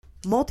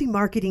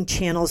Multi-marketing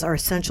channels are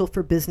essential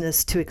for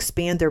business to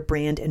expand their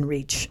brand and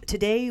reach.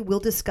 Today, we'll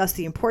discuss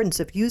the importance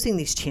of using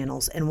these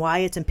channels and why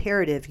it's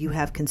imperative you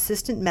have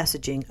consistent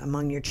messaging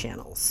among your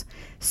channels.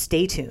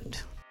 Stay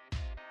tuned.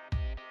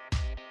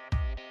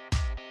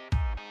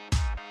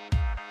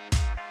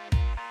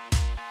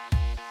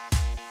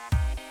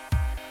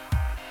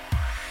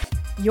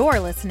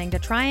 You're listening to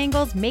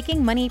Triangle's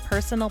Making Money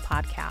Personal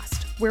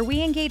podcast, where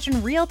we engage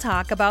in real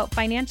talk about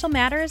financial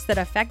matters that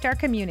affect our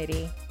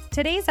community.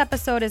 Today's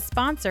episode is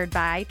sponsored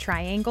by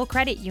Triangle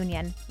Credit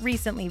Union,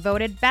 recently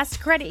voted Best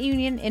Credit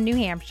Union in New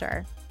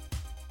Hampshire.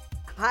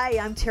 Hi,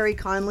 I'm Terry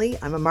Conley.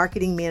 I'm a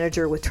marketing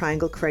manager with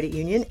Triangle Credit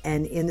Union,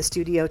 and in the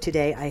studio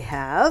today I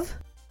have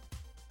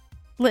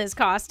Liz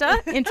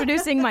Costa,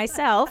 introducing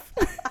myself.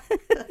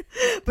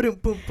 Boom,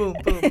 boom, boom,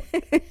 boom.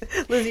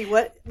 Lizzie,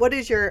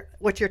 what's your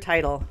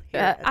title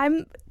here?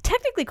 I'm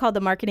technically called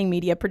the marketing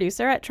media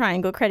producer at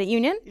Triangle Credit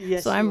Union.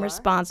 Yes, so I'm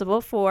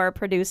responsible for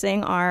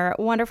producing our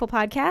wonderful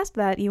podcast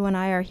that you and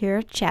I are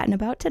here chatting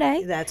about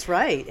today. That's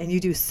right. And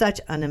you do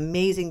such an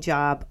amazing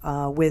job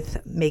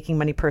with Making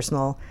Money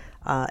Personal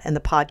and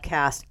the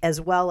podcast, as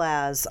well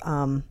as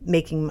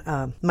making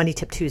Money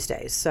Tip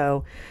Tuesdays.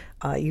 So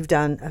you've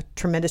done a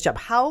tremendous job.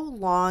 How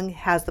long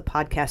has the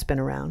podcast been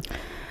around?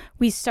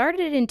 We started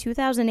it in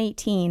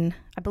 2018.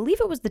 I believe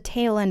it was the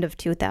tail end of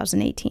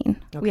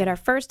 2018. Okay. We had our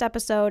first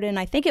episode, and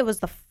I think it was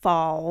the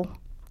fall.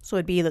 So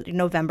it'd be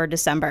November,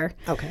 December.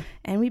 Okay.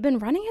 And we've been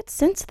running it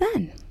since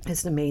then.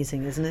 It's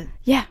amazing, isn't it?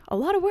 Yeah, a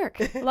lot of work.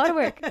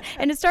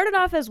 And it started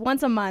off as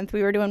once a month.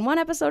 We were doing one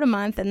episode a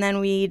month, and then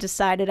we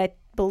decided, I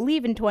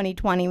believe in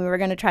 2020, we were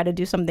going to try to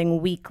do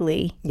something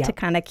weekly to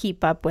kind of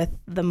keep up with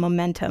the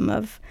momentum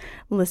of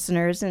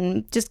listeners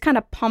and just kind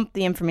of pump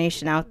the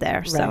information out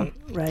there.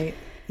 Right.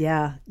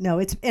 Yeah. No,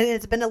 it's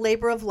been a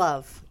labor of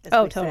love.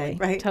 Totally.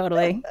 Right?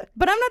 Totally.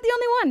 But I'm not the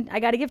only one. I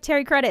got to give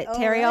Terry credit.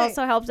 Terry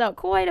also helps out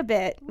quite a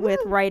bit with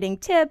writing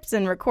tips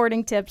and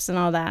recording tips and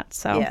all that.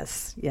 So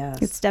yes.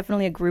 It's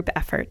definitely a group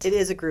effort. It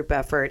is a group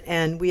effort.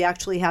 And we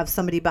actually have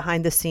somebody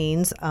behind the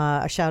scenes.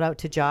 A shout out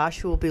to Josh,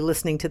 who will be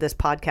listening to this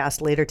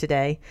podcast later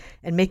today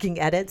and making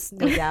edits,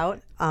 no doubt.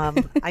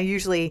 I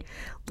usually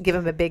give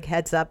him a big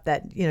heads up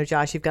that,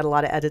 Josh, you've got a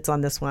lot of edits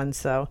on this one.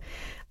 So,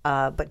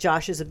 but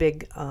Josh is a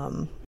big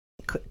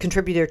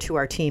contributor to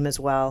our team as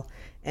well,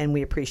 and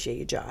we appreciate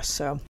you, Josh.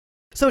 So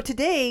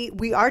today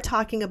we are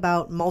talking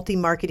about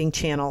multi-marketing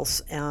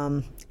channels,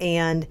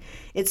 and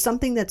it's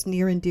something that's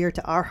near and dear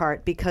to our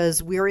heart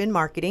because we're in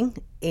marketing,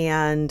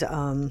 and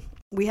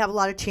we have a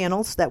lot of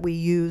channels that we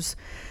use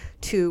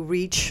to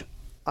reach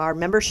our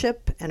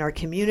membership and our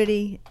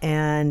community.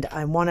 And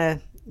I want to,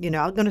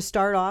 I'm going to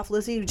start off,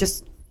 Lizzie.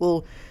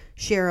 We'll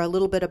share a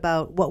little bit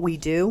about what we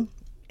do,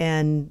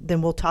 and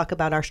then we'll talk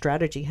about our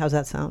strategy. How's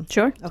that sound?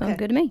 Sure. Okay. Sounds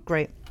good to me.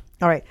 Great.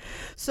 All right.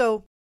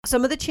 So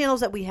some of the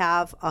channels that we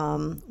have,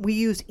 we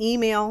use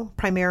email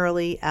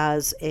primarily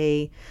as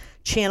a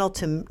channel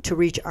to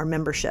reach our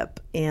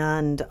membership.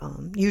 And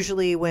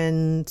usually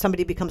when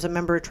somebody becomes a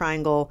member of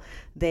Triangle,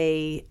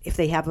 if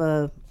they have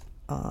an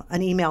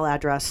email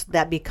address,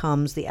 that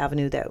becomes the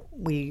avenue that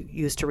we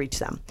use to reach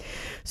them.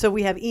 So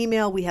we have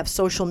email, we have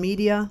social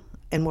media,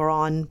 and we're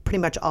on pretty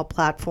much all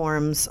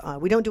platforms.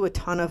 We don't do a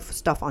ton of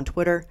stuff on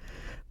Twitter,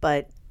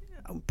 but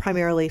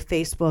primarily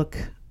Facebook,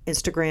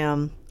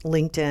 Instagram,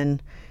 LinkedIn.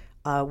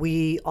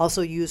 We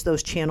also use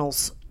those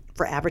channels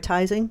for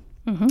advertising.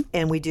 Mm-hmm.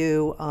 And we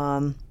do,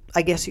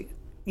 I guess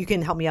you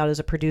can help me out as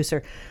a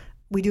producer.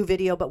 We do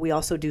video, but we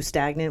also do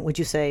stagnant. Would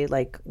you say,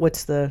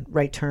 what's the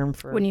right term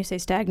for? When you say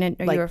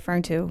stagnant, are you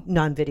referring to?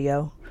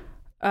 Non-video.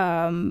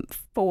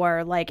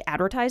 For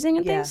advertising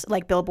and things,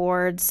 like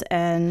billboards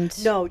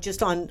and no,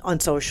 just on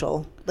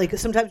social.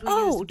 Sometimes we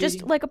use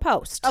just like a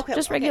post. Okay,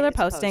 just regular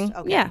posting.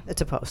 Okay. Yeah,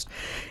 it's a post.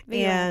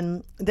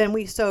 And then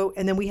we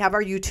have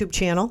our YouTube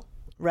channel,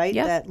 right?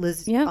 Yep. That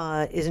Liz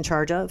is in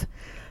charge of.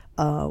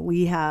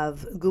 We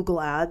have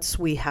Google Ads.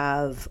 We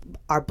have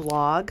our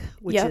blog,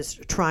 which is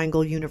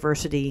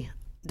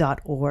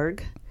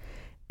triangleuniversity.org,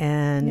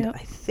 and I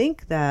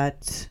think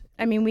that.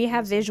 We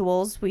have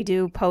visuals. We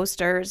do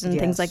posters and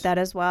things like that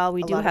as well.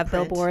 We do have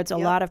billboards, a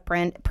lot of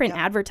print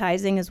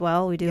advertising as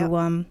well. We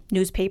do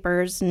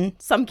newspapers in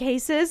some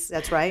cases.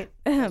 That's right.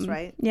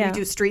 Yeah. We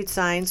do street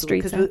signs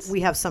because we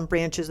have some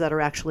branches that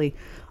are actually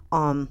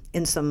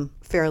in some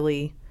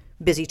fairly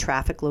busy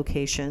traffic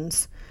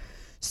locations.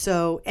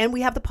 So, and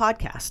we have the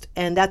podcast,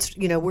 and that's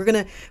we're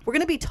gonna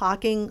be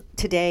talking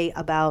today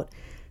about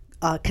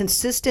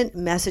consistent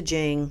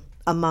messaging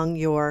among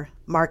your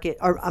market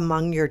or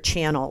among your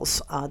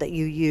channels that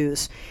you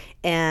use.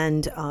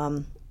 And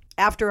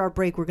after our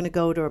break, we're going to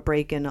go to a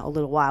break in a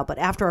little while, but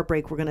after our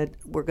break,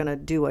 we're going to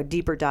do a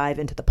deeper dive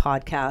into the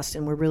podcast,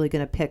 and we're really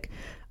going to pick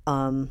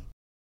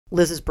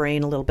Liz's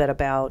brain a little bit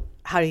about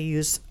how to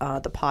use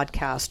the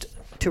podcast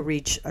to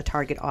reach a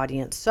target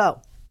audience.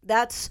 So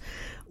that's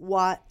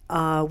what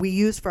we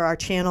use for our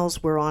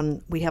channels.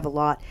 We have a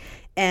lot.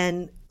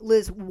 And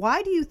Liz,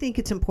 why do you think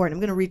it's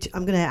important? I'm going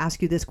to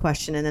ask you this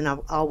question, and then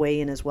I'll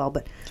weigh in as well.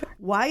 But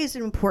why is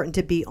it important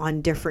to be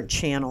on different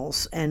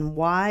channels, and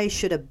why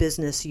should a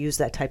business use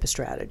that type of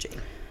strategy?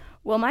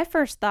 Well, my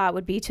first thought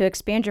would be to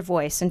expand your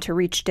voice and to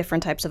reach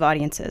different types of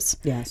audiences.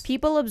 Yes.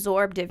 People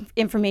absorb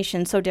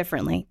information so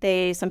differently.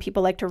 Some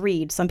people like to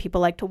read, some people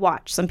like to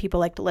watch, some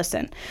people like to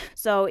listen.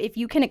 So if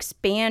you can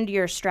expand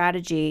your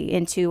strategy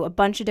into a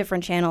bunch of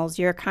different channels,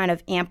 you're kind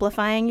of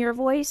amplifying your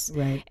voice,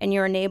 right, and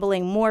you're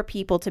enabling more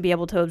people to be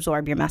able to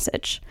absorb your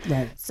message.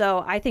 Right.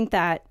 So I think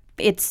that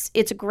it's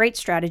a great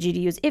strategy to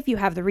use if you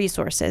have the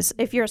resources.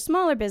 If you're a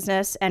smaller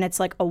business and it's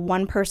like a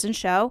one-person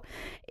show,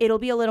 it'll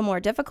be a little more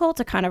difficult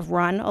to kind of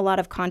run a lot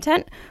of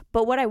content.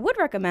 But what I would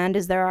recommend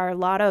is there are a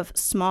lot of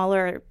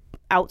smaller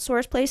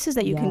outsource places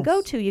that you can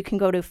go to. You can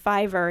go to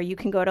Fiverr. You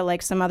can go to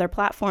like some other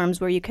platforms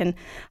where you can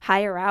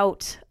hire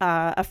out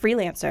a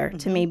freelancer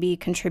to maybe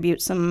contribute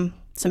some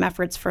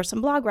efforts for some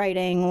blog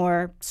writing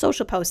or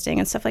social posting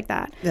and stuff like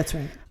that. That's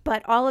right.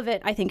 But all of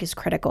it, I think, is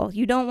critical.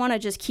 You don't want to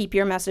just keep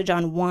your message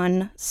on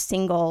one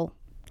single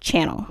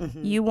channel.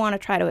 You want to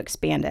try to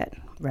expand it.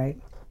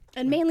 Right.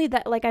 And mainly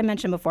that, like I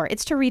mentioned before,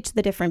 it's to reach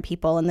the different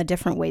people and the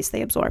different ways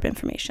they absorb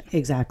information.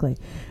 Exactly.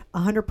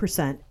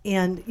 100%.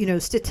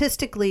 And,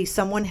 statistically,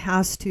 someone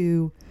has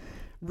to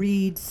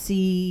read,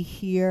 see,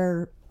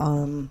 hear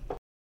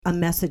a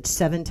message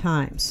 7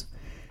 times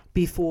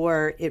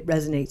before it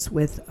resonates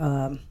with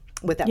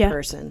that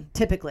person.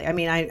 Typically, I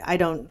mean,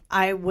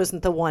 I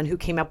wasn't the one who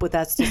came up with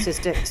that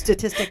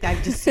statistic.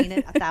 I've just seen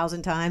it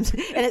 1,000 times,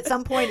 and at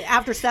some point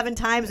after 7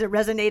 times, it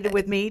resonated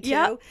with me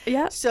too.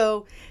 Yeah.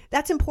 So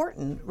that's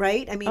important,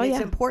 right? I mean, it's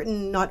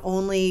important not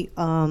only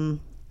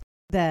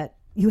that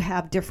you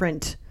have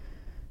different,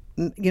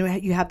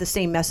 you have the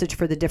same message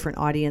for the different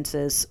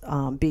audiences,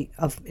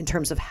 in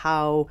terms of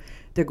how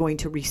they're going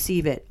to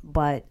receive it,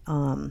 but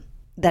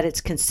that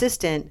it's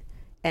consistent.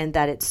 And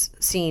that it's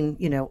seen,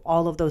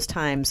 all of those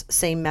times,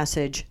 same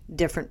message,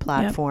 different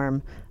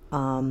platform.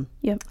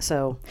 Yep.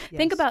 So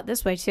think about it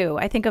this way too.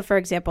 I think of, for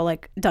example,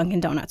 like Dunkin'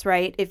 Donuts,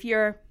 right? If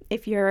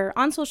you're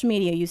on social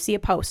media, you see a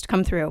post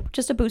come through,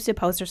 just a boosted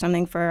post or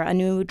something for a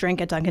new drink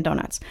at Dunkin'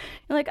 Donuts.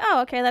 You're like,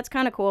 oh, okay, that's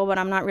kind of cool, but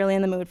I'm not really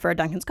in the mood for a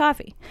Dunkin's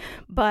coffee.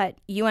 But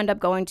you end up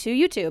going to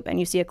YouTube and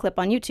you see a clip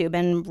on YouTube,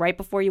 and right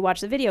before you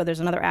watch the video,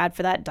 there's another ad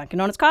for that Dunkin'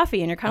 Donuts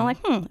coffee, and you're kind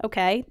of like,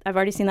 okay, I've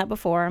already seen that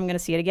before. I'm going to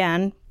see it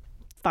again.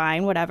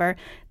 Fine, whatever.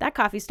 That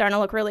coffee's starting to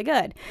look really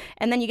good.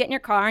 And then you get in your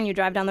car and you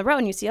drive down the road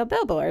and you see a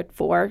billboard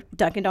for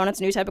Dunkin'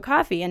 Donuts' new type of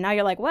coffee. And now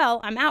you're like, well,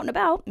 I'm out and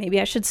about.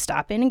 Maybe I should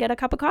stop in and get a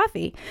cup of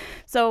coffee.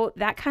 So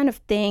that kind of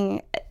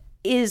thing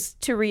is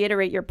to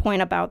reiterate your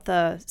point about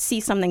the see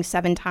something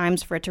 7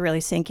 times for it to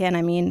really sink in.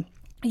 I mean,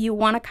 you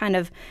want to kind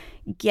of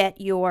get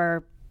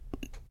your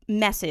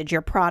message,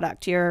 your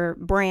product, your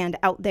brand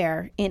out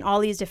there in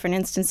all these different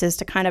instances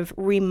to kind of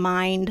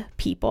remind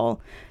people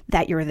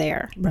that you're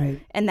there,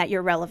 right, and that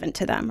you're relevant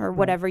to them, or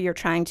whatever you're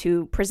trying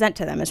to present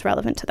to them is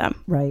relevant to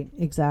them. Right,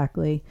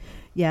 exactly.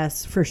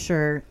 Yes, for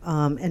sure.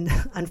 And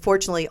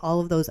unfortunately, all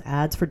of those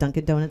ads for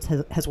Dunkin' Donuts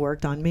has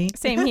worked on me.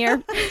 Same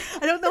here. I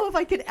don't know if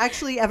I could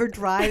actually ever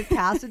drive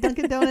past a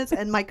Dunkin' Donuts,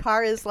 and my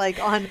car is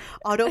like on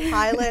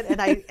autopilot,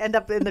 and I end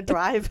up in the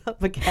drive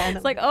up again.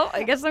 It's like, oh,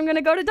 I guess I'm going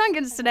to go to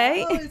Dunkin's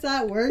today. Oh, is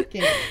that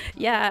working?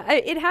 Yeah,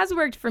 it has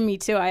worked for me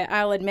too,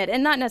 I'll admit.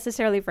 And not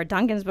necessarily for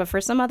Dunkin's, but for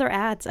some other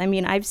ads. I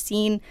mean, I've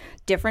seen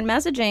different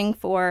messaging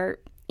for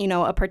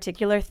a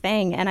particular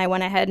thing, and I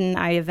went ahead and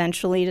I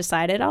eventually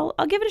decided I'll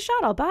give it a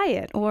shot, I'll buy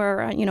it,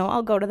 or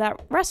I'll go to that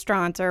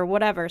restaurant or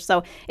whatever.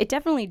 So it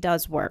definitely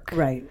does work.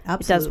 Right,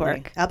 absolutely. It does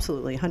work.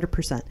 Absolutely,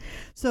 100%.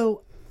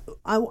 So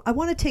I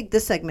want to take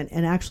this segment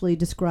and actually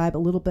describe a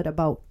little bit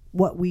about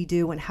what we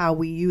do and how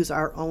we use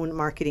our own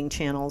marketing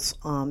channels,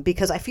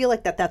 because I feel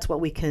like that's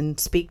what we can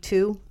speak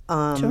to.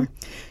 Sure.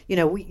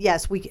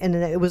 And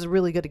it was a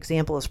really good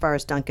example as far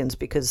as Dunkin's,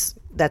 because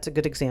that's a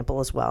good example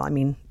as well. I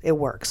mean, it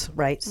works,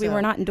 right? We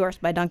were not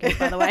endorsed by Dunkin's,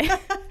 by the way.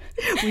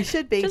 We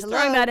should be. Just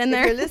throwing that in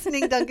there. If you're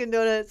listening, Dunkin'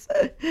 Donuts.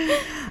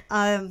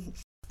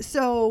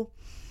 So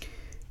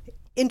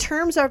in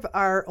terms of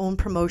our own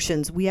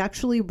promotions, we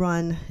actually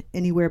run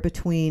anywhere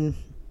between,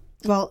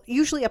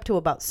 usually up to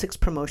about 6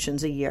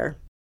 promotions a year.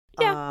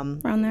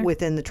 Around there.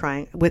 Within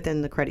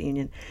the credit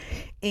union.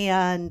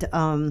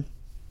 And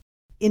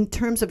in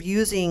terms of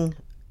using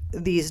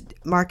these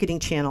marketing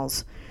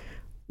channels,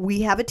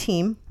 we have a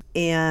team,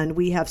 and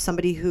we have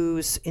somebody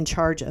who's in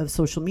charge of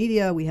social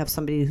media. We have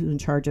somebody who's in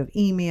charge of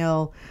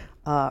email.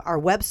 Our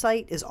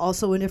website is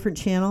also a different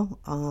channel,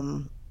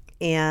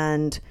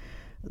 and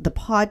the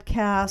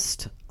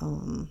podcast.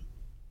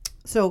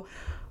 So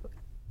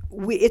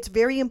it's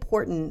very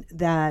important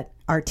that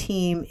our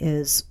team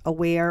is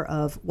aware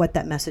of what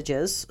that message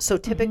is. So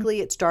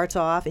typically it starts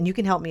off, and you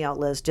can help me out,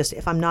 Liz, just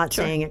if I'm not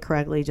saying it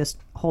correctly, just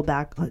hold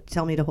back,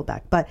 tell me to hold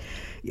back. But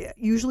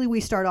usually we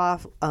start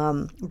off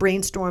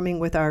brainstorming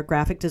with our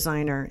graphic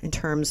designer in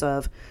terms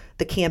of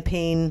the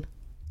campaign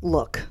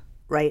look,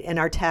 right? And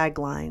our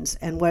taglines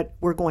and what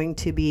we're going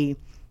to be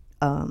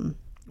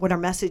what our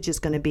message is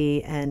going to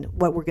be and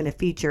what we're going to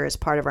feature as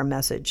part of our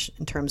message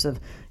in terms of,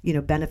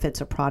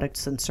 benefits of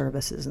products and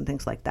services and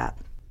things like that.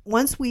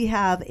 Once we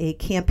have a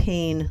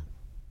campaign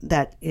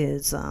that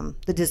is,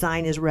 the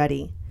design is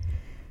ready,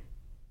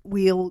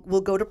 we'll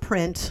go to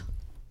print,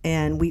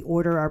 and we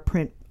order our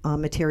print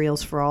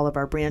materials for all of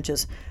our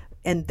branches.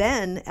 And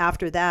then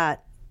after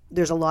that,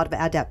 there's a lot of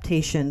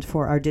adaptation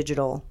for our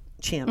digital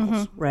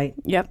channels, right?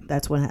 Yep.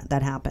 That's when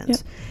that happens. Yep.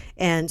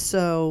 And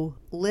so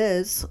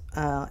Liz,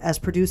 as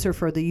producer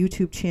for the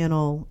YouTube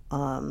channel,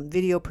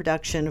 video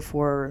production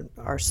for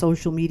our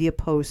social media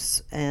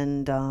posts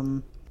and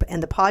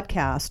the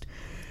podcast,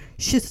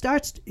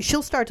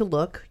 you'll start to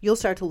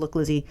look,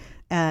 Lizzie,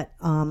 at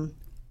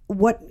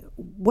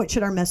what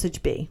should our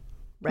message be,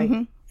 right?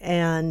 Mm-hmm.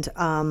 And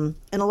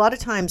a lot of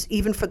times,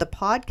 even for the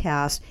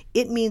podcast,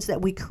 it means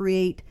that we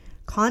create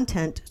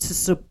content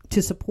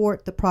to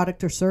support the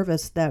product or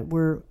service that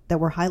we're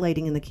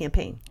highlighting in the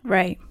campaign.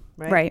 Right.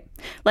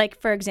 Like,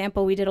 for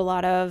example, we did a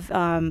lot of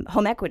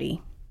home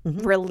equity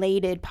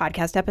related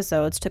podcast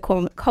episodes to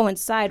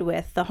coincide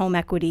with the home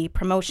equity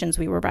promotions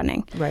we were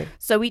running. Right.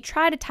 So we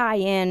try to tie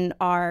in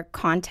our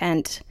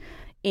content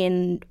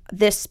in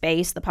this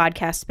space, the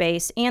podcast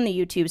space and the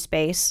YouTube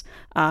space,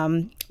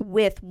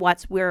 with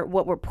what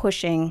we're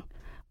pushing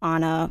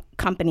on a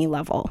company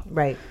level.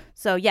 Right.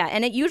 So yeah,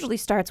 and it usually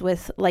starts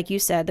with, like you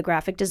said, the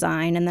graphic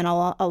design, and then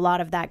a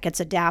lot of that gets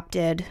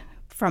adapted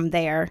from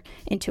there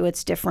into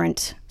its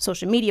different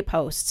social media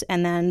posts,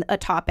 and then a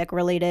topic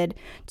related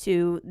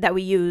to that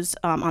we use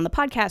on the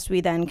podcast, we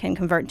then can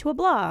convert into a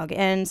blog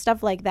and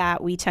stuff like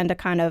that. We tend to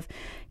kind of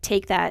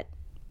take that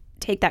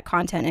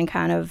content and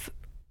kind of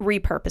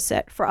repurpose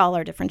it for all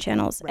our different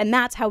channels. Right. And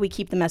that's how we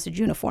keep the message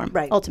uniform,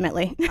 right?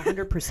 Ultimately.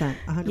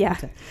 100%. Yeah.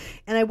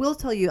 And I will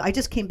tell you, I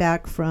just came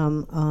back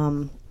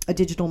from a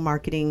digital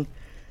marketing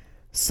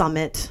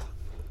summit,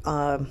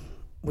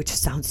 which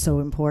sounds so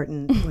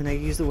important when I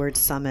use the word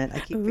summit. I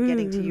keep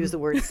forgetting to use the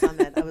word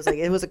summit. I was like,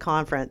 it was a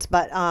conference,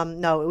 but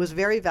no, it was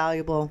very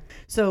valuable.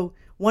 So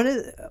one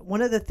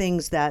of the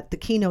things that the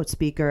keynote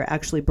speaker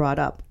actually brought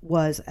up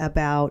was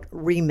about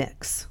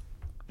remix.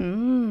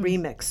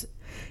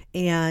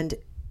 And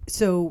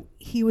so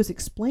he was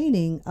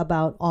explaining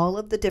about all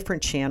of the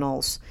different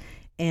channels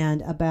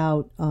and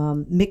about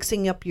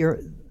mixing up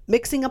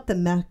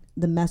the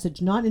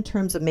message, not in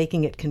terms of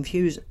making it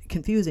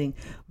confusing,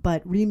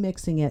 but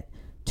remixing it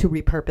to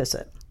repurpose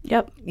it.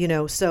 Yep.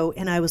 So,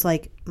 and I was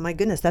like, my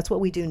goodness, that's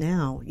what we do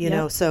now,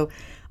 know? So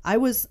I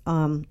was,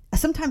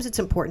 sometimes it's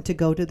important to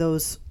go to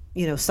those,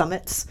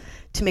 summits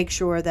to make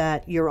sure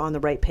that you're on the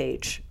right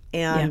page.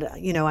 And,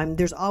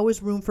 there's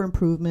always room for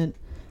improvement.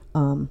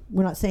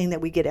 We're not saying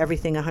that we get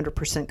everything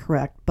 100%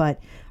 correct,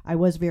 but I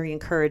was very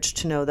encouraged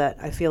to know that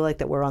I feel like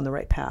that we're on the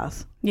right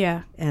path.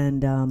 Yeah.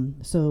 And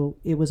so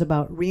it was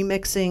about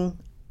remixing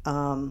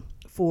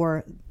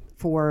for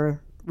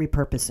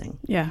repurposing.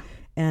 Yeah.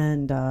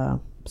 And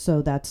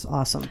so that's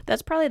awesome.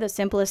 That's probably the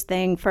simplest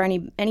thing for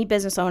any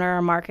business owner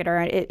or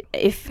marketer.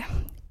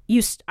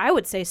 I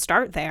would say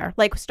start there.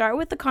 Like, start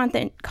with the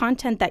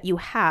content that you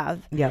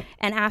have, yep,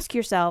 and ask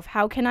yourself,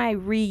 how can I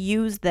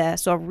reuse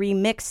this or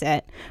remix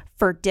it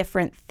for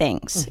different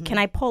things? Mm-hmm. Can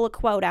I pull a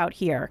quote out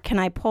here? Can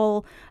I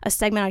pull a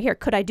segment out here?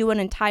 Could I do an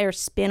entire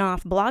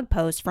spin-off blog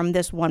post from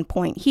this one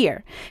point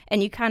here?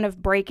 And you kind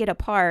of break it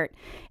apart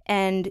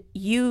and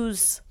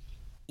use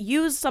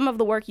some of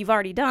the work you've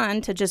already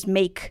done to just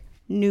make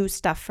new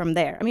stuff from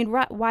there. I mean,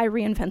 why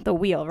reinvent the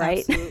wheel,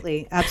 right?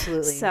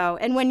 Absolutely. So,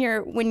 and when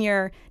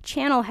you're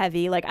channel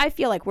heavy, like, I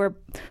feel like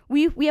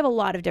we have a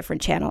lot of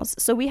different channels,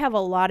 so we have a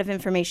lot of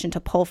information to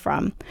pull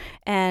from,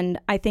 and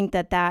I think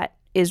that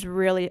is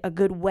really a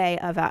good way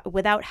of,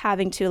 without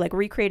having to like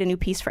recreate a new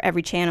piece for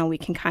every channel, we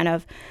can kind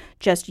of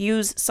just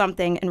use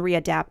something and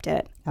readapt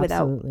it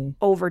without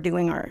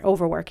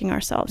overworking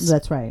ourselves.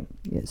 That's right.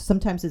 Yeah.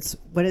 Sometimes it's,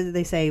 what did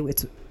they say?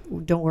 It's,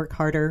 don't work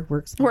harder,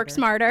 work smarter. Work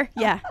smarter.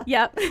 Yeah.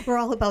 Yep. We're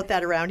all about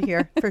that around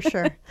here, for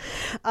sure.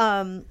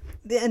 And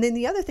then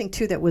the other thing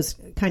too that was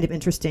kind of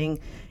interesting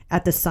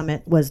at the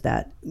summit was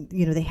that,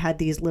 they had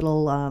these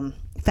little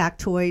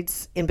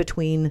factoids in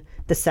between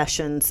the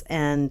sessions,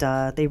 and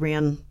they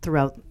ran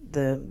throughout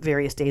the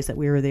various days that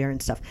we were there and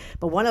stuff.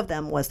 But one of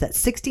them was that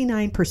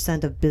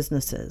 69% of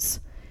businesses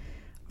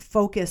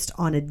focused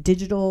on their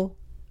digital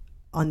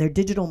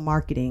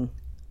marketing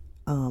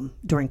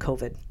during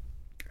COVID.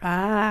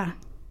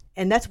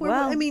 And that's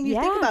where, you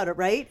think about it,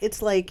 right?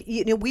 It's like,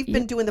 we've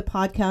been doing the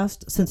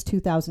podcast since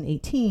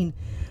 2018,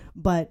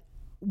 but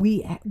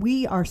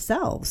we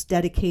ourselves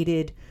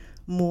dedicated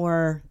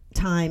more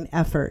time,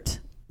 effort,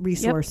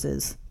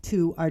 resources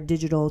to our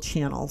digital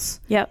channels.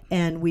 Yep.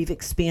 And we've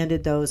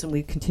expanded those, and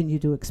we continue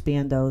to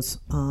expand those.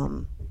 But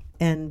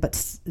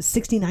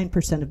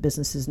 69% of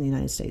businesses in the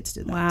United States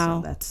do that.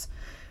 Wow. So that's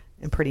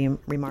pretty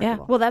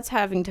remarkable. Yeah. Well, that's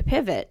having to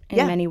pivot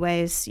in many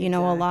ways. Exactly.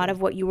 A lot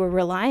of what you were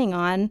relying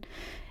on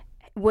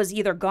was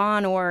either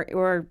gone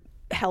or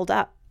held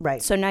up.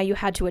 Right. So now you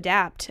had to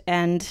adapt,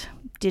 and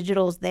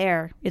digital's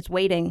there. It's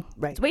waiting.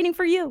 Right. It's waiting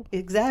for you.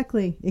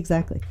 Exactly.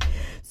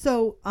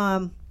 So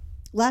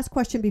last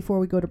question before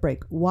we go to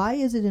break. Why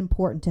is it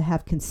important to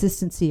have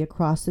consistency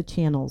across the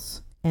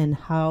channels, and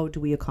how do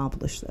we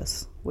accomplish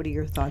this? What are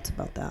your thoughts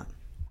about that?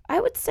 I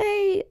would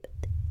say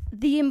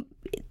the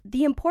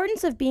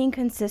importance of being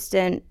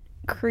consistent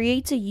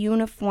creates a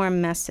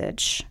uniform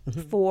message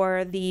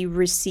for the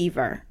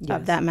receiver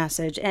of that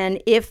message.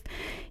 And if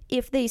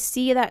they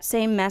see that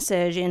same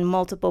message in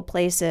multiple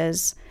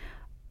places,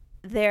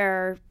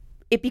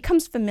 it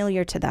becomes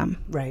familiar to them.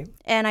 Right.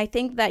 And I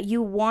think that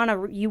you want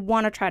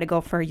to try to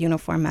go for a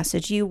uniform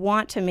message. You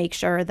want to make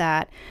sure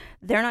that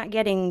they're not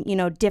getting,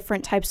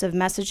 different types of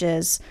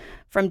messages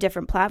from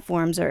different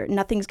platforms, or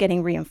nothing's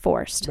getting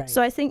reinforced. Right.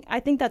 So I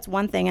think that's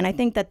one thing. And I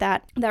think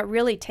that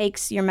really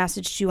takes your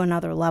message to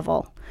another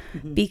level,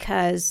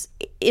 because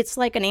it's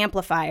like an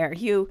amplifier.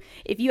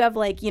 If you have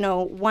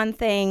one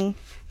thing,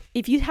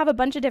 if you have a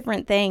bunch of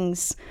different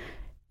things,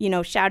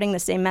 shouting the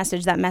same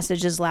message, that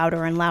message is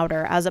louder and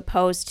louder, as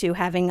opposed to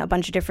having a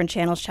bunch of different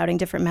channels shouting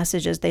different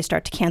messages. They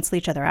start to cancel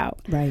each other out.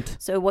 Right.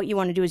 So what you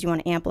want to do is you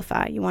want to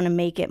amplify. You want to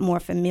make it more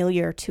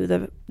familiar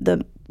to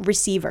the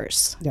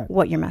receivers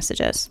what your message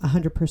is.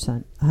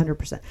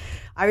 100%.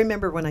 I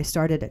remember when I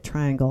started at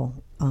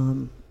Triangle,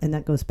 and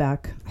that goes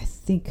back, I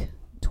think,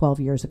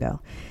 12 years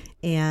ago.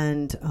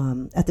 And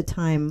at the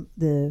time,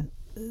 the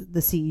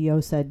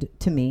CEO said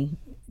to me,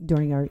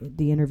 during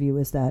the interview,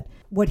 is that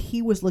what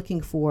he was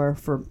looking for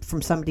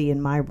from somebody in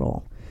my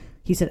role.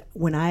 He said,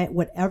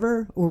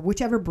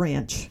 whichever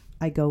branch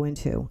I go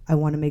into, I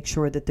want to make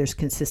sure that there's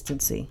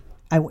consistency.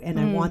 I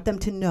want them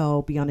to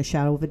know beyond a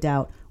shadow of a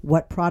doubt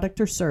what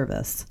product or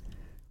service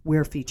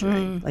we're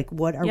featuring. Like,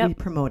 what are we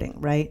promoting,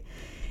 right?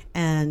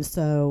 And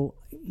so,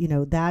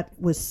 that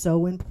was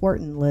so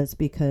important, Liz,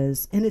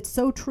 because, and it's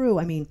so true.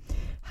 I mean,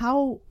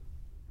 how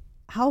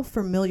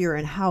familiar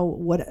and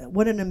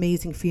what an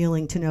amazing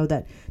feeling to know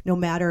that no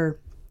matter,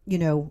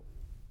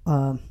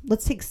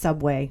 let's take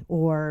Subway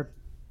or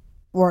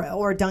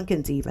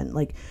Dunkin's, even,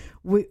 like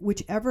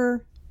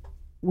whichever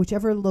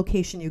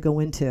location you go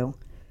into,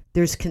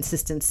 there's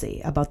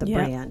consistency about the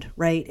brand,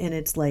 right? And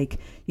it's like,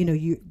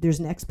 there's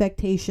an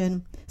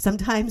expectation.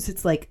 Sometimes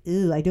it's like,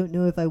 ooh, I don't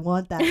know if I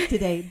want that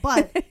today,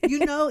 but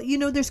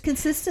there's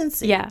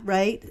consistency,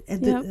 right?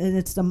 And, and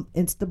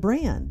it's the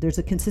brand. There's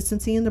a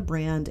consistency in the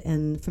brand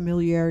and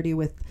familiarity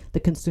with the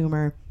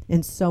consumer,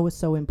 and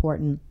so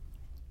important.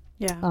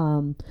 Yeah.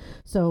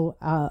 So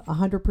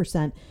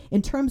 100%.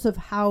 In terms of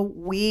how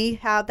we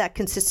have that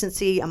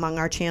consistency among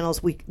our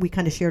channels, we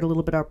kind of shared a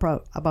little bit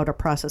about our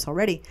process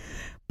already,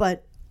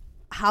 but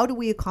how do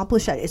we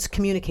accomplish that? It's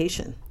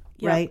communication,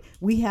 right?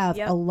 We have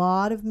a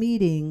lot of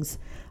meetings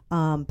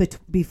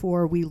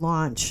before we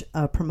launch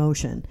a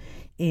promotion,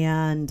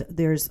 and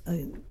there's,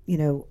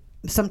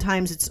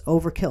 sometimes it's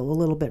overkill a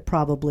little bit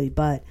probably,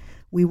 but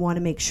we want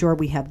to make sure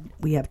we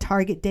have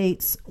target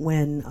dates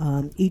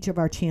when each of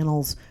our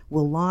channels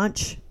will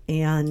launch,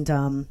 and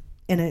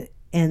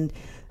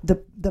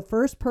the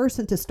first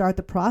person to start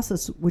the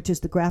process, which is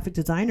the graphic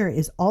designer,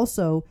 is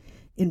also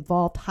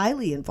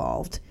highly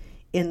involved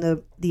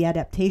in the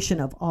adaptation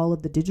of all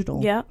of the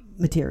digital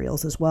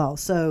materials as well.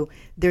 So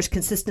there's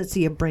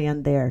consistency of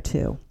brand there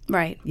too.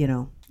 Right.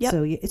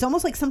 So it's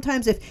almost like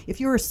sometimes if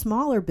you're a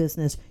smaller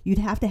business, you'd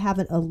have to have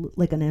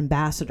like an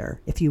ambassador,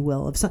 if you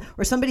will,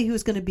 or somebody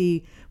who's going to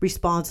be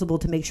responsible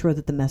to make sure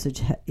that the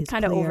message is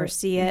kind of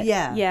oversee it.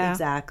 Yeah,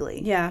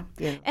 exactly. Yeah.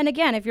 And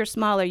again, if you're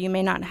smaller, you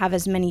may not have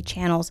as many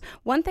channels.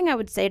 One thing I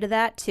would say to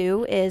that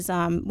too is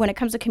when it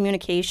comes to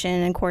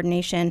communication and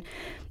coordination,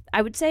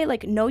 I would say,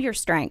 know your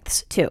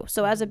strengths too.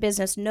 So as a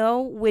business,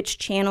 know which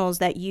channels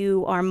that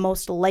you are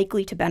most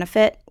likely to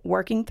benefit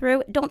working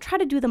through. Don't try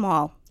to do them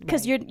all,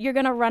 because you're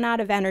going to run out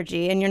of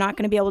energy and you're not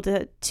going to be able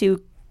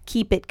to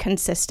keep it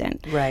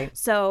consistent. Right.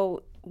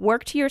 So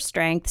work to your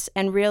strengths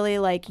and really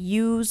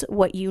use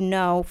what you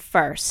know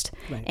first,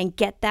 and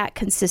get that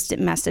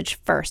consistent message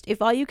first.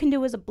 If all you can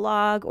do is a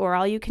blog, or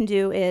all you can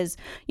do is,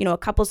 a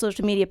couple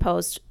social media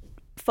posts,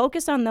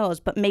 focus on those,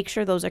 but make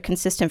sure those are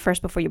consistent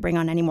first before you bring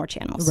on any more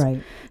channels.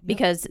 Right.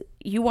 Because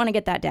you want to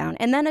get that down.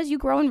 And then as you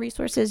grow in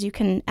resources, you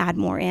can add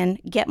more in,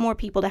 get more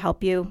people to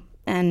help you,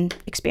 and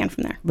expand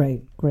from there.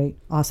 Right. Great.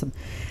 Awesome.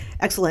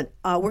 Excellent.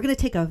 We're going to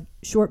take a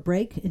short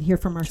break and hear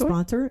from our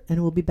sponsor,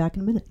 and we'll be back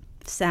in a minute.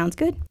 Sounds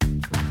good.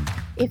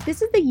 If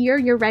this is the year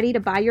you're ready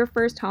to buy your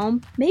first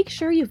home, make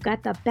sure you've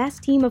got the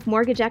best team of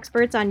mortgage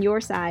experts on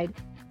your side.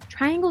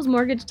 Triangle's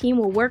mortgage team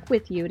will work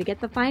with you to get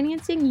the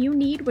financing you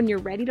need when you're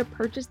ready to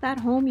purchase that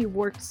home you've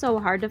worked so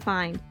hard to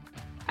find.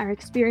 Our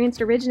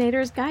experienced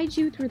originators guide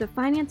you through the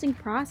financing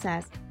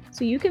process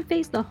so you can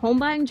face the home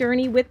buying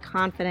journey with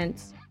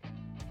confidence.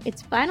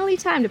 It's finally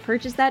time to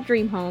purchase that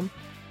dream home.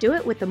 Do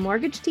it with the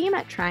mortgage team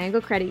at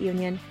Triangle Credit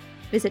Union.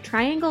 Visit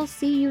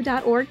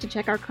trianglecu.org to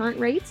check our current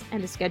rates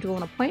and to schedule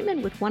an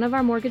appointment with one of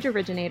our mortgage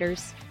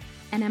originators.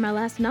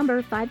 NMLS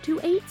number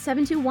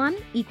 528721,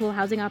 Equal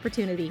Housing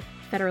Opportunity.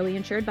 Federally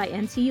insured by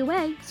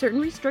NCUA.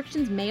 Certain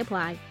restrictions may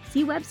apply.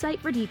 See website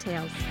for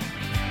details.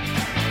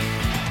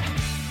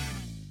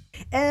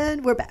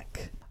 And we're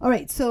back. All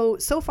right. So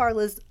far,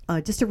 Liz,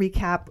 just to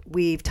recap,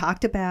 we've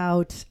talked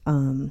about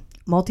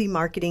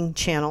multi-marketing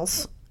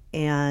channels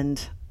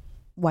and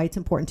why it's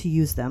important to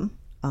use them,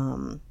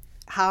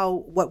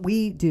 what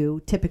we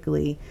do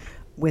typically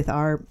with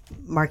our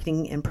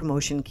marketing and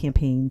promotion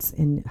campaigns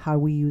and how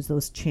we use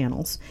those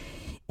channels,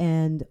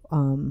 and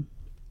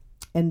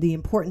the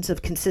importance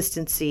of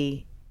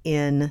consistency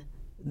in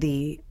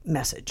the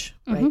message,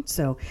 right?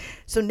 So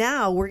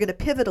now we're going to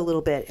pivot a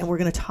little bit and we're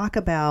going to talk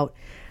about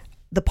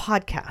the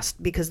podcast,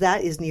 because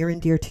that is near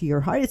and dear to your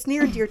heart. It's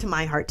near and dear to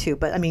my heart too,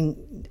 but I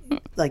mean,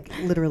 like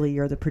literally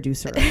you're the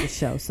producer of the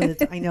show. So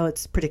I know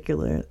it's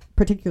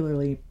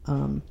particularly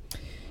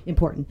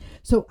important.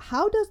 So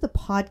how does the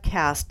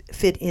podcast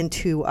fit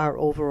into our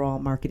overall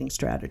marketing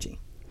strategy?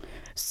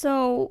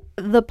 So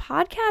the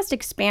podcast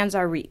expands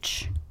our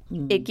reach.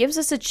 It gives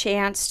us a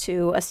chance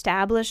to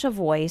establish a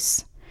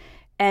voice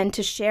and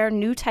to share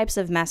new types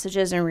of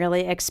messages and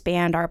really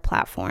expand our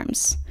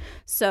platforms.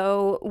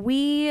 So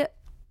we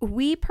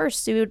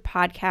pursued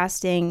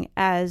podcasting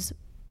as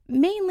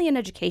mainly an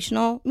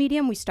educational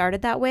medium. We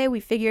started that way. We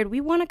figured we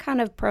want to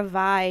kind of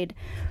provide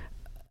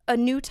a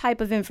new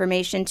type of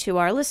information to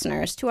our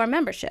listeners, to our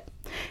membership.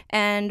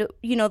 And,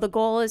 the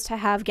goal is to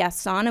have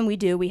guests on, and we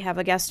do. We have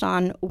a guest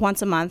on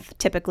once a month,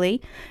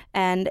 typically,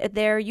 and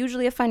they're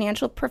usually a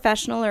financial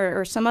professional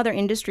or some other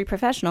industry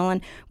professional.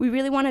 And we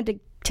really wanted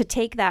to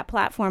take that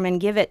platform and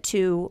give it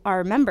to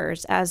our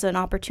members as an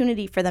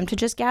opportunity for them to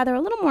just gather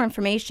a little more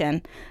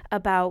information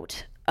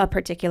about a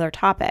particular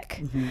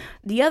topic.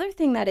 The other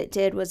thing that it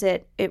did was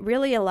it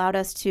really allowed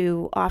us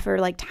to offer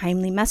like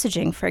timely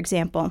messaging. For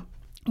example,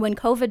 when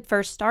COVID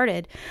first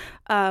started,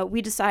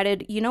 we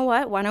decided, you know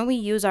what, why don't we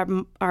use our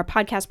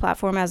podcast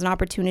platform as an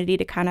opportunity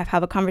to kind of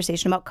have a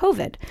conversation about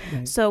COVID.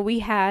 Right. So we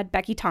had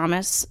Becky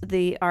Thomas,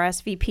 our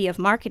SVP of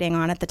marketing,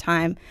 on at the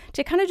time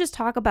to kind of just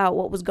talk about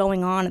what was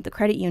going on at the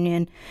credit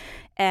union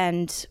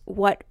and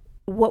what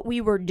we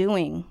were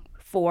doing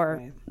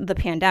for the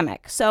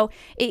pandemic. So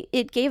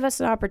it gave us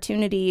an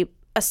opportunity,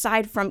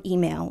 aside from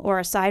email or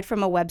aside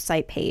from a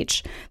website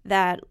page,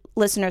 that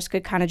listeners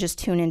could kind of just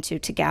tune into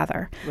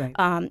together. Right.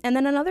 And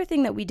then another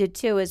thing that we did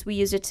too is we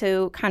used it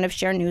to kind of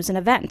share news and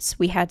events.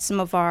 We had some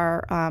of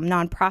our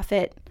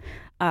nonprofit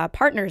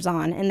partners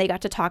on, and they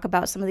got to talk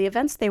about some of the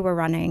events they were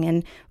running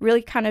and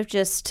really kind of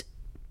just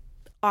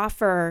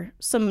offer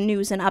some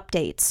news and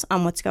updates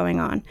on what's going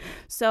on.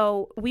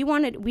 So we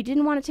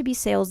didn't want it to be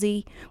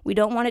salesy. We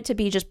don't want it to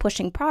be just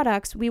pushing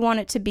products. We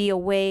want it to be a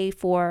way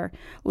for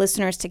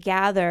listeners to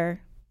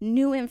gather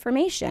new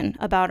information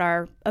about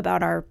our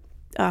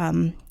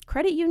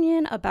credit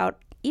union,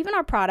 about even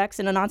our products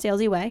in a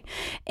non-salesy way,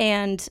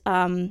 and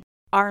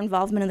our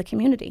involvement in the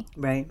community.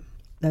 Right.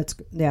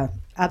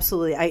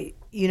 Absolutely.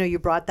 You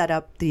brought that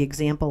up, the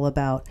example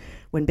about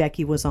when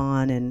Becky was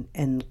on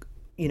and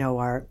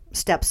our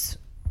steps,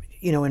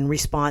 in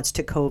response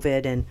to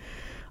COVID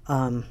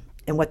and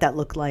what that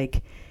looked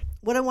like.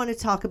 What I want to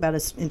talk about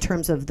is in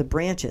terms of the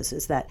branches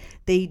is that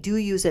they do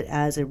use it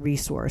as a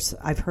resource.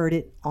 I've heard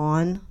it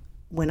on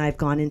when I've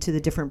gone into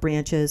the different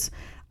branches.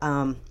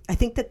 I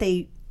think that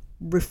they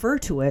refer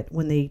to it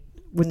when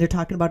they're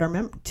talking about our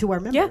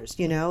members.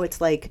 Yeah.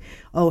 It's like,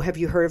 oh, have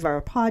you heard of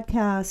our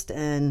podcast?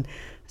 And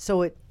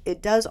so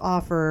it does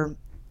offer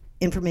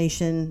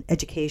information,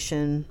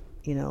 education,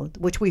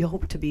 which we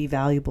hope to be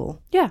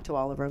valuable to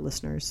all of our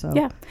listeners.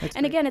 So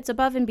and again, it's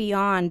above and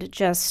beyond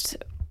just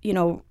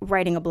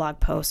writing a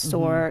blog post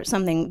or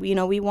something.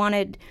 We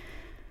wanted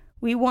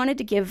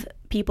to give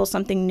people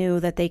something new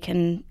that they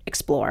can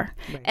explore.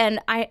 Right. And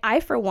I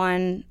for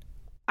one,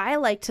 I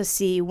like to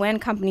see when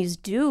companies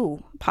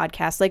do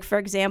podcasts. Like, for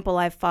example,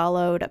 I've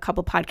followed a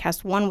couple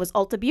podcasts. One was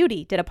Ulta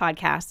Beauty did a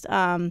podcast.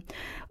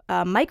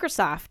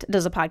 Microsoft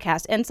does a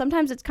podcast. And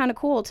sometimes it's kind of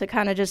cool to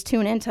kind of just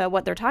tune into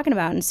what they're talking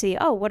about and see,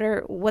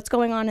 what's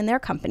going on in their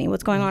company,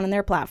 what's going on in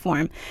their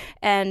platform.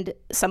 And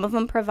some of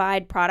them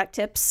provide product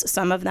tips.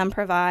 Some of them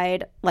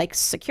provide like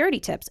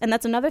security tips. And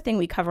that's another thing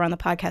we cover on the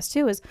podcast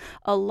too, is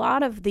a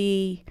lot of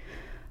the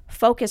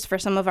focus for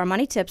some of our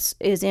money tips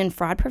is in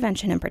fraud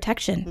prevention and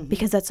protection,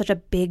 because that's such a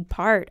big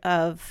part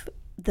of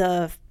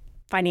the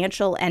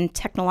financial and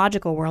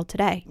technological world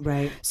today.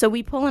 Right. So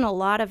we pull in a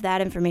lot of that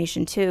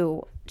information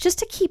too, just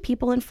to keep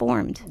people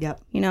informed.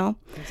 Yep.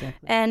 Exactly.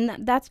 And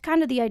that's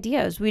kind of the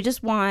idea, is we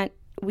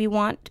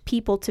want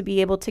people to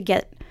be able to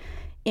get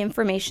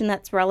information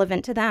that's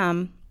relevant to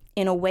them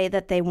in a way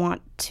that they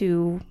want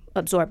to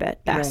absorb it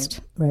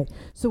best. Right.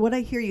 So what I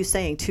hear you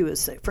saying too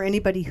is for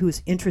anybody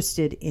who's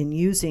interested in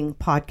using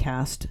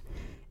podcast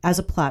as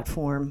a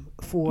platform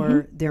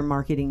for their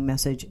marketing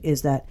message,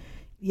 is that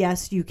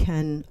yes, you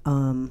can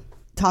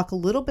talk a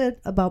little bit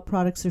about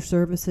products or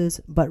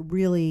services, but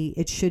really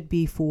it should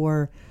be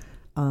for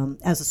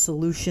as a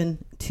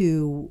solution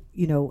to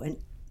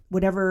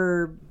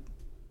whatever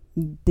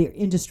their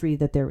industry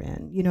that they're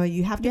in.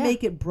 You have to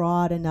make it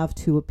broad enough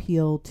to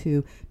appeal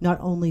to not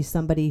only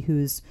somebody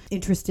who's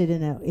interested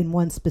in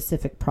one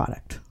specific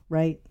product,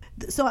 right?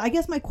 So I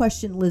guess my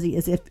question, Lizzie,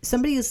 is if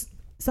somebody's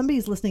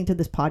listening to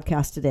this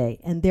podcast today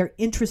and they're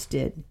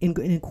interested in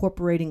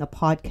incorporating a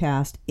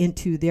podcast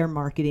into their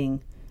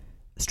marketing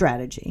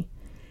strategy,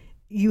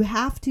 you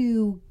have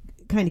to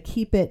kind of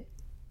keep it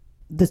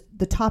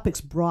the topics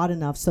broad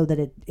enough so that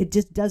it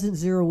just doesn't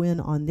zero in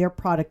on their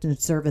product and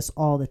service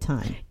all the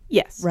time.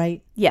 Yes.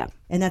 Right? Yeah.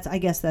 And I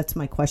guess that's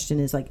my question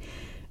is like,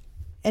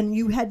 and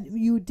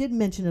you did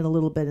mention it a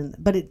little bit,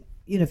 but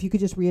if you could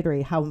just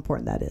reiterate how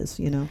important that is,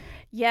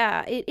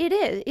 Yeah, it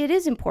is. It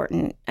is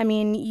important. I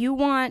mean, you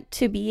want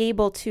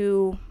people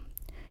to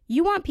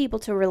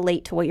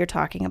relate to what you're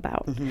talking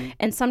about. Mm-hmm.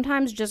 And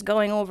sometimes just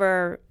going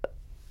over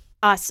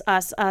us,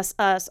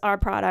 our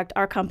product,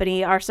 our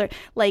company, our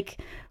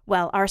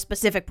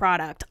specific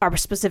product,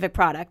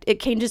 it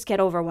can just get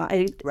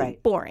overwhelming,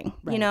 boring,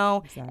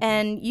 Exactly.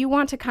 And you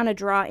want to kind of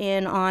draw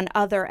in on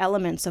other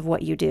elements of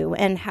what you do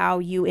and how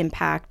you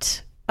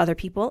impact other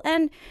people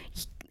and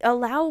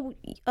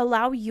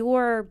allow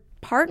your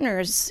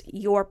partners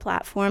your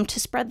platform to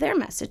spread their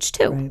message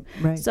too.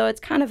 Right. So it's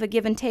kind of a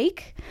give and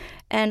take.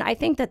 And I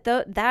think that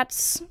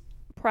that's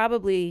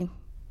probably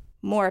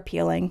more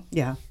appealing.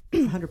 Yeah,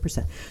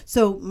 100%.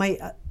 So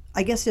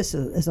I guess just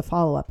as a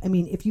follow-up, I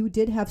mean, if you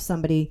did have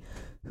somebody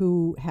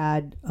who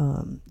had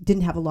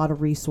didn't have a lot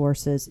of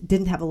resources,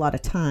 didn't have a lot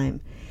of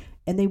time,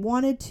 and they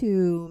wanted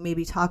to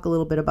maybe talk a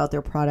little bit about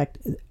their product,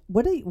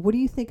 what do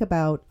you think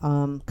about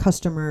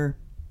customer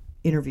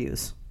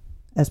interviews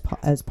as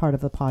part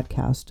of a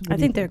podcast? I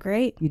think they're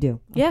great. You do?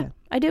 Yeah, Okay.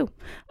 I do.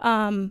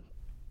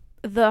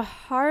 The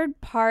hard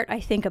part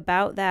I think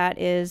about that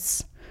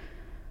is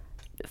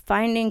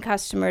finding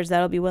customers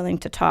that'll be willing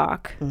to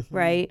talk, Mm-hmm.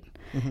 right?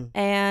 Mm-hmm.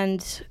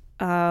 And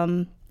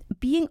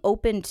being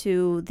open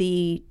to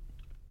the,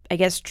 I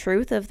guess,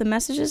 truth of the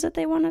messages that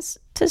they want us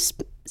to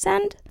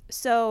send.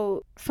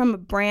 So from a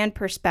brand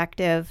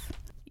perspective,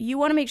 you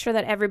want to make sure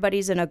that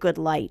everybody's in a good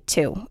light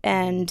too.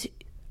 And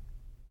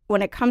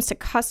when it comes to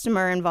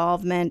customer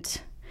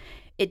involvement,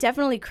 it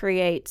definitely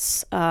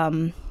creates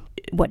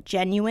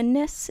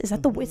genuineness is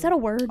that is that a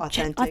word?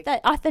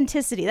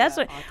 Authenticity. That's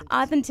what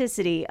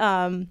authenticity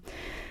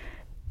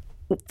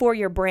for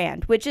your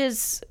brand, which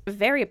is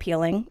very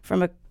appealing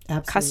from a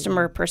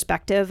customer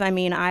perspective. I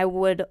mean, I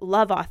would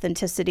love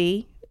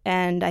authenticity,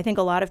 and I think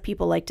a lot of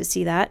people like to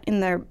see that in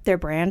their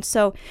brand.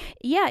 So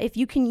yeah, if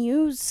you can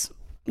use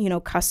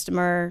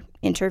customer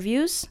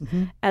interviews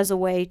as a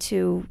way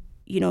to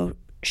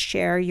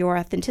share your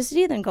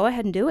authenticity, then go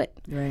ahead and do it.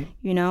 Right.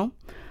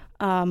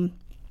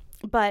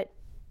 But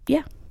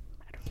yeah.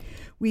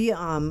 We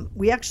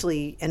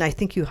actually, and I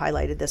think you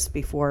highlighted this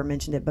before,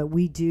 mentioned it, but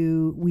we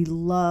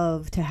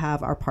love to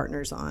have our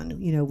partners on.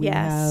 We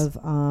have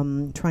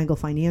Triangle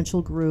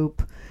Financial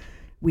Group.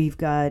 We've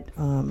got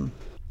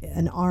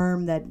an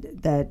arm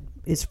that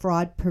is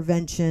fraud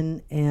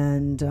prevention,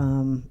 and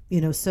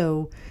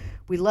so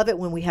we love it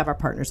when we have our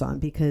partners on,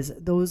 because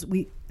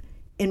the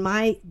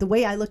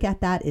way I look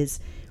at that is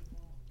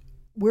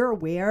we're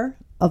aware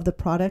of the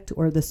product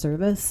or the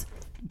service,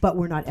 but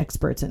we're not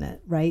experts in it,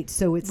 right?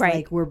 So it's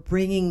like we're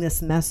bringing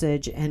this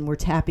message and we're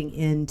tapping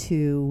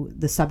into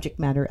the subject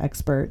matter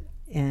expert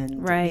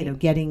and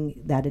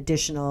getting that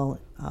additional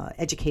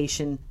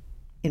education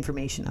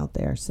information out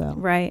there. So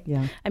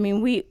yeah. I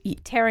mean,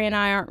 Terry and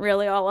I aren't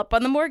really all up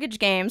on the mortgage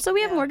game, so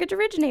we have mortgage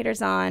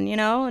originators on,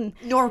 and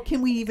nor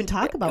can we even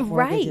talk about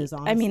mortgages.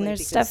 Honestly, I mean,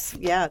 there's stuff,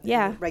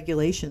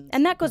 regulations,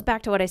 and that goes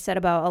back to what I said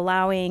about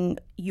allowing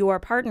your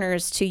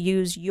partners to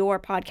use your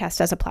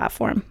podcast as a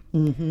platform.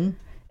 Mm-hmm.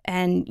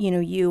 And,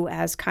 you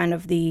as kind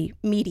of the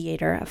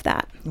mediator of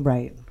that.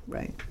 Right.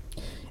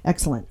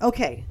 Excellent.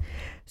 Okay.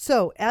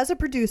 So as a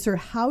producer,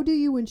 how do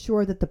you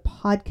ensure that the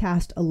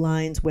podcast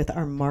aligns with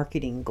our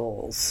marketing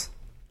goals?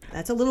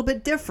 That's a little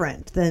bit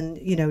different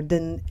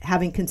than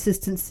having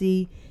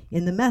consistency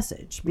in the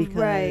message,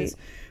 because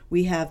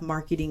we have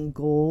marketing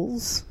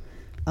goals.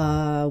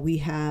 We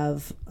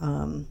have,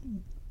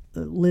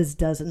 Liz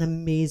does an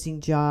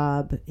amazing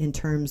job in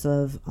terms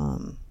of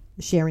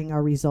sharing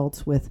our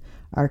results with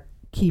our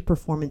key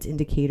performance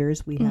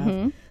indicators. We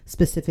have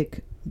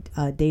specific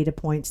data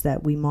points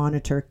that we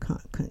monitor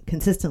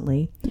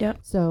consistently. Yeah.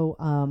 So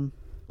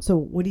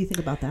what do you think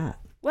about that?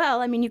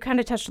 Well, I mean, you kind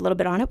of touched a little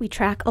bit on it. We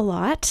track a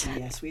lot.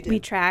 Yes, we do. We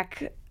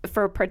track,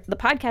 for the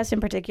podcast in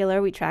particular,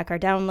 we track our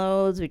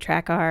downloads, we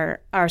track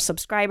our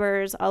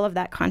subscribers, all of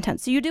that content.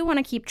 So you do want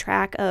to keep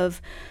track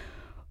of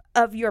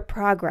your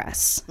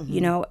progress.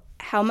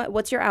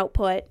 What's your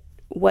output?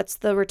 What's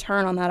the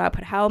return on that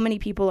output? How many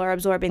people are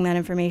absorbing that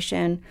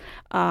information?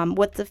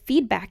 What's the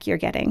feedback you're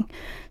getting?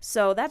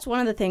 So that's one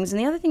of the things. And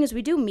the other thing is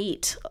we do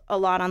meet a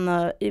lot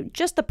on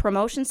just the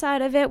promotion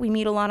side of it. We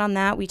meet a lot on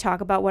that. We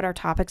talk about what our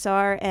topics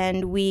are,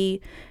 and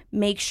we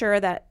make sure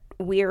that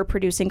we are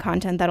producing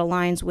content that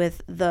aligns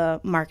with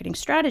the marketing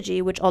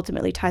strategy, which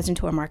ultimately ties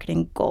into our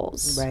marketing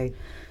goals. Right.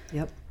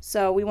 Yep.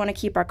 So we want to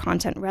keep our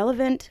content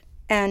relevant,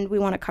 and we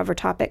want to cover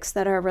topics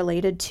that are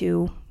related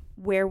to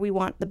where we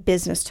want the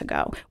business to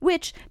go,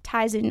 which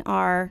ties in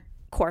our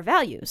core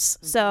values.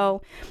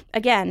 So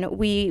again,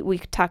 we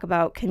talk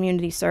about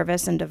community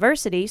service and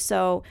diversity.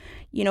 So,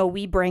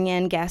 we bring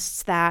in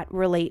guests that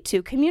relate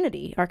to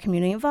community, our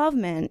community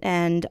involvement,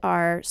 and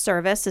our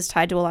service is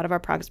tied to a lot of our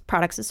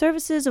products and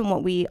services and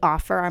what we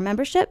offer our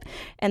membership.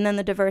 And then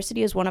the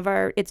diversity is one of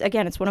our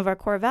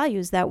core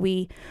values that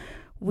we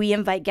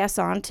invite guests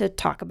on to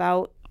talk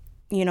about,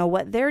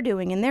 what they're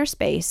doing in their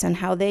space and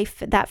how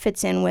that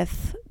fits in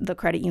with the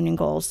credit union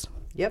goals.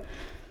 Yep.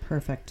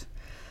 Perfect.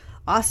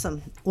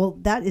 Awesome. Well,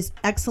 that is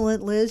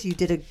excellent, Liz. You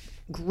did a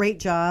great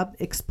job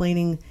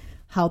explaining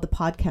how the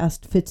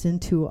podcast fits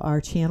into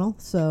our channel.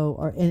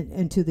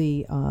 Into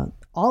the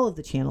all of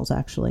the channels,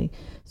 actually.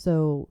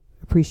 So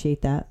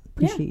appreciate that.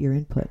 Appreciate your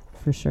input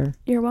for sure.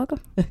 You're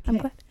welcome.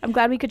 Okay. I'm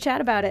glad we could chat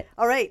about it.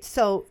 All right.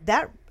 So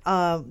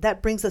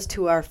that brings us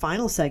to our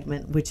final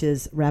segment, which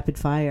is rapid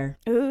fire.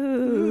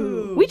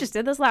 Ooh. We just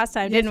did this last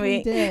time, didn't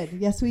we?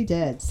 Yes, we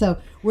did. So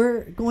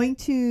we're going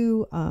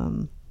to,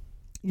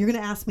 you're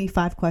going to ask me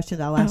 5 questions.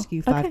 I'll ask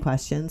you 5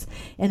 questions.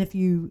 And if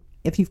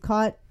you've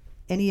caught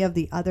any of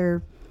the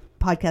other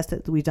podcasts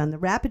that we've done, the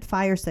rapid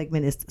fire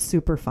segment is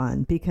super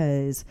fun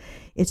because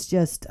it's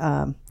just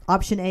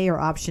option A or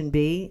option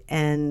B,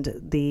 and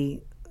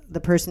the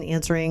person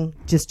answering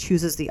just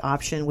chooses the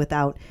option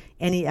without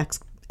any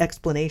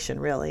explanation,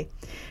 really.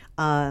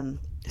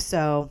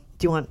 So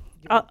do you want...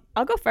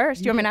 I'll go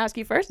first. Do you want me to ask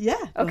you first? Yeah.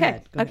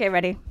 Okay. Go ahead.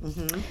 Ready?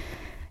 Mm-hmm.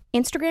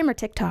 Instagram or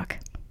TikTok?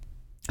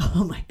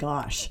 Oh my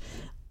gosh.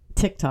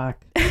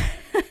 TikTok.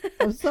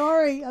 I'm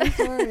sorry.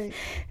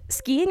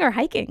 Skiing or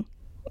hiking?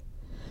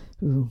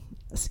 Ooh,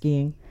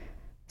 skiing.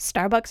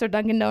 Starbucks or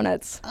Dunkin'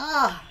 Donuts?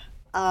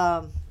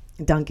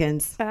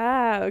 Dunkin's.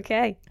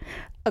 Okay.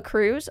 A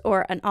cruise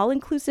or an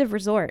all-inclusive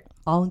resort?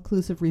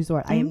 All-inclusive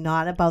resort. I am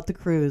not about the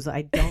cruise.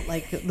 I don't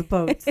like the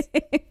boats.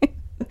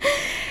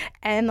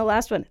 And the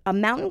last one, a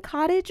mountain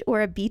cottage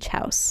or a beach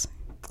house?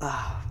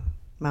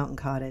 Mountain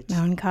cottage.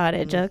 Mountain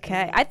cottage.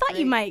 Okay. I thought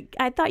you might,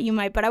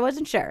 but I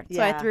wasn't sure.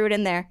 So I threw it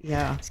in there.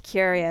 Yeah. I was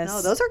curious.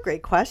 No, those are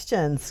great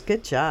questions.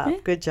 Good job. Yeah.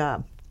 Good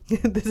job.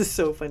 This is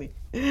so funny.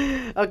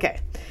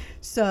 Okay.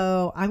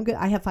 So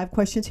I have 5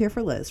 questions here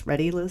for Liz.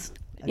 Ready, Liz?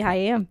 Okay. Yeah, I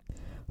am.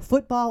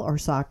 Football or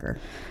soccer?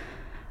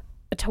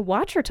 To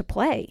watch or to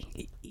play?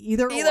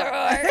 Either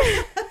or.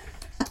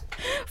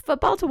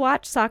 Football to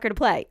watch, soccer to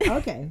play.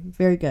 Okay,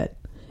 very good.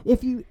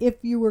 If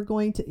you were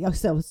going to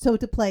so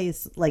to play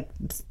is like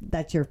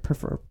that's your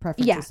preference.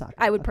 Yeah, is soccer.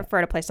 I would prefer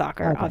to play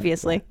soccer,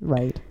 obviously. Yeah,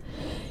 right.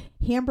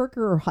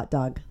 Hamburger or hot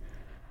dog?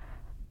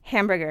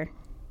 Hamburger.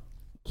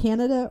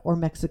 Canada or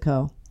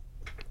Mexico?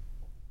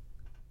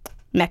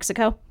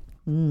 Mexico.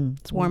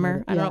 It's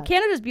warmer. I don't know.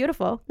 Canada's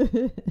beautiful.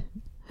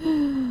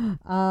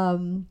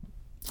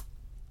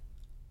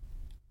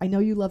 I know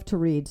you love to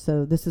read,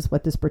 so this is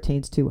what this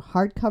pertains to.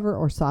 Hardcover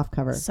or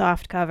softcover?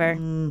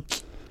 Softcover.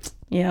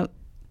 Yep.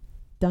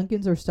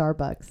 Dunkin's or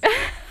Starbucks?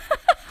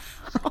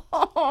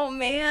 Oh,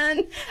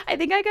 man. I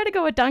think I got to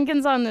go with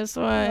Dunkin's on this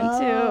one, too.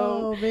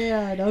 Oh,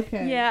 man.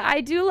 Okay. Yeah,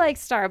 I do like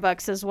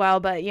Starbucks as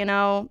well, but,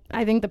 I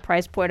think the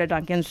price point of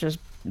Dunkin's just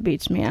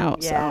beats me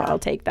out, so I'll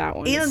take that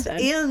one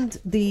instead. And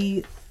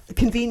the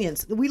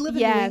convenience. We live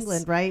in New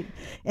England, right?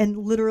 And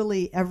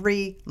literally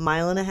every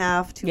 1.5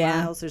 miles, 2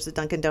 miles, there's a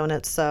Dunkin'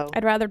 Donuts. So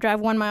I'd rather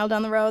drive 1 mile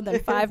down the road than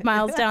 5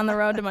 miles down the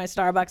road to my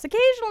Starbucks.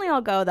 Occasionally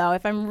I'll go, though,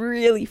 if I'm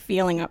really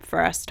feeling up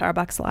for a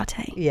Starbucks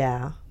latte.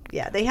 Yeah.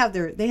 Yeah, they have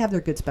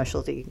their good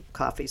specialty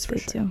coffees for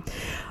sure. Too.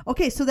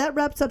 Okay, so that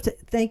wraps up.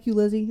 Thank you,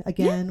 Lizzie,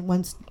 again.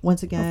 Once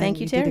again,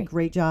 thank you, Terry. Did a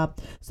great job.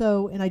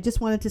 So, and I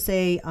just wanted to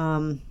say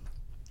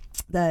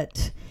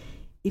that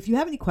if you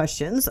have any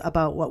questions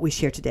about what we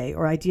share today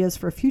or ideas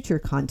for future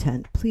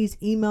content, please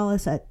email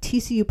us at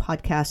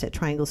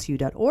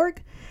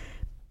tcupodcast@trianglecu.org.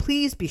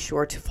 Please be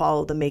sure to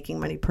follow the Making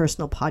Money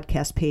Personal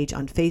podcast page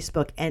on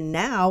Facebook and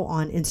now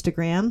on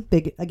Instagram.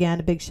 A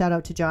big shout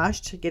out to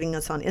Josh for getting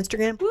us on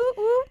Instagram. Woo,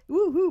 woo.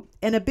 Woo-hoo.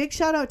 And a big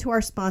shout out to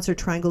our sponsor,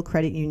 Triangle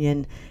Credit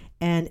Union.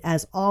 And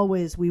as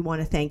always, we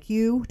want to thank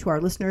you, to our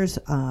listeners,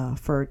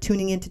 for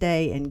tuning in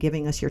today and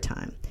giving us your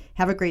time.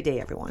 Have a great day,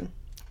 everyone.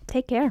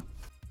 Take care.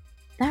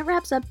 That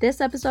wraps up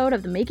this episode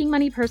of the Making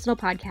Money Personal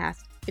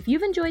podcast. If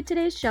you've enjoyed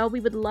today's show,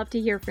 we would love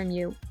to hear from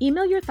you.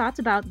 Email your thoughts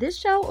about this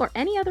show or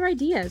any other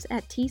ideas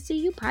at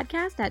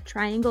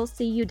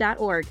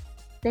tcupodcast@trianglecu.org.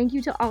 Thank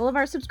you to all of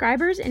our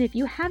subscribers, and if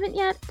you haven't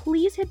yet,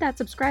 please hit that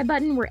subscribe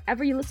button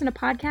wherever you listen to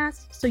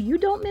podcasts so you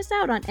don't miss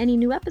out on any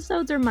new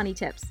episodes or money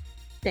tips.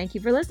 Thank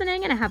you for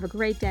listening, and have a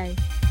great day.